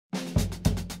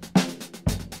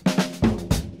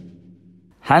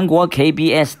韩国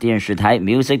KBS 电视台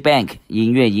Music Bank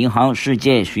音乐银行世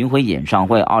界巡回演唱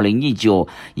会2019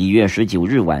 1月19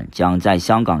日晚将在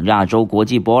香港亚洲国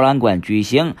际博览馆举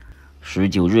行。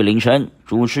19日凌晨，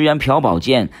主持人朴宝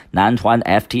剑、男团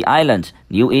FT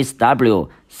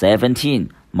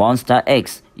Island、Seventeen、MONSTA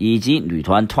X 以及女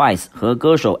团TWICE和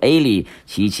歌手Aliee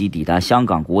齐齐抵达香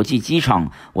港国际机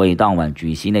场，为当晚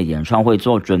举行的演唱会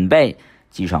做准备。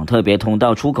机场特别通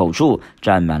道出口处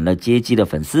站满了接机的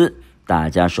粉丝，大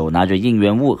家手拿着应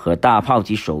援物和大炮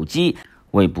及手机，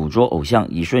为捕捉偶像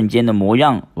一瞬间的模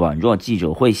样，宛若记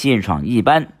者会现场一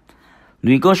般。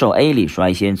女歌手 Aliee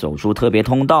率先走出特别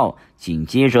通道，紧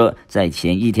接着在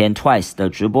前一天 TWICE 的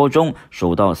直播中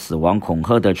受到死亡恐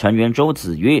吓的成员周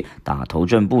子瑜打头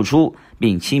阵步出，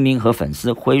并亲民和粉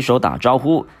丝挥手打招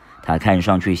呼。她看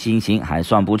上去心情还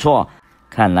算不错，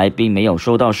看来并没有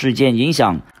受到事件影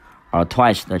响。而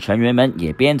TWICE 的成员们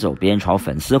也边走边朝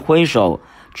粉丝挥手。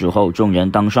之后众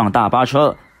人登上大巴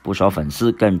车，不少粉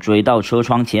丝更追到车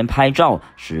窗前拍照，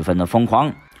十分的疯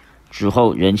狂。之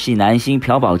后人气男星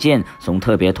朴宝剑从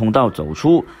特别通道走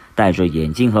出，戴着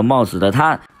眼镜和帽子的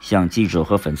他向记者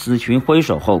和粉丝群挥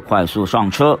手后快速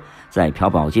上车。在朴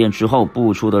宝剑之后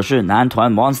步出的是男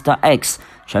团 MONSTA X，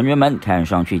 成员们看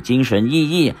上去精神奕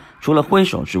奕，除了挥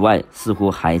手之外似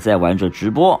乎还在玩着直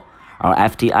播。而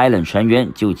FT Island 成员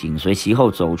就紧随其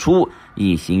后走出，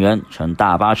一行人乘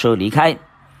大巴车离开。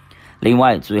另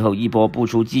外，最后一波步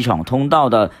出机场通道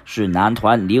的是男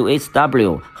团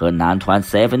TWICE 和男团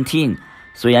Seventeen。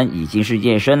虽然已经是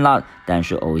夜深了，但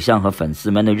是偶像和粉丝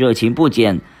们的热情不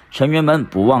减，成员们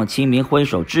不忘亲民挥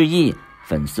手致意，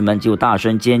粉丝们就大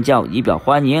声尖叫以表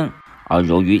欢迎。而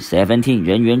由于 Seventeen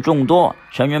人员众多，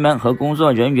成员们和工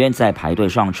作人员在排队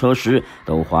上车时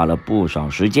都花了不少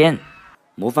时间。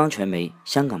魔方传媒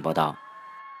香港报道。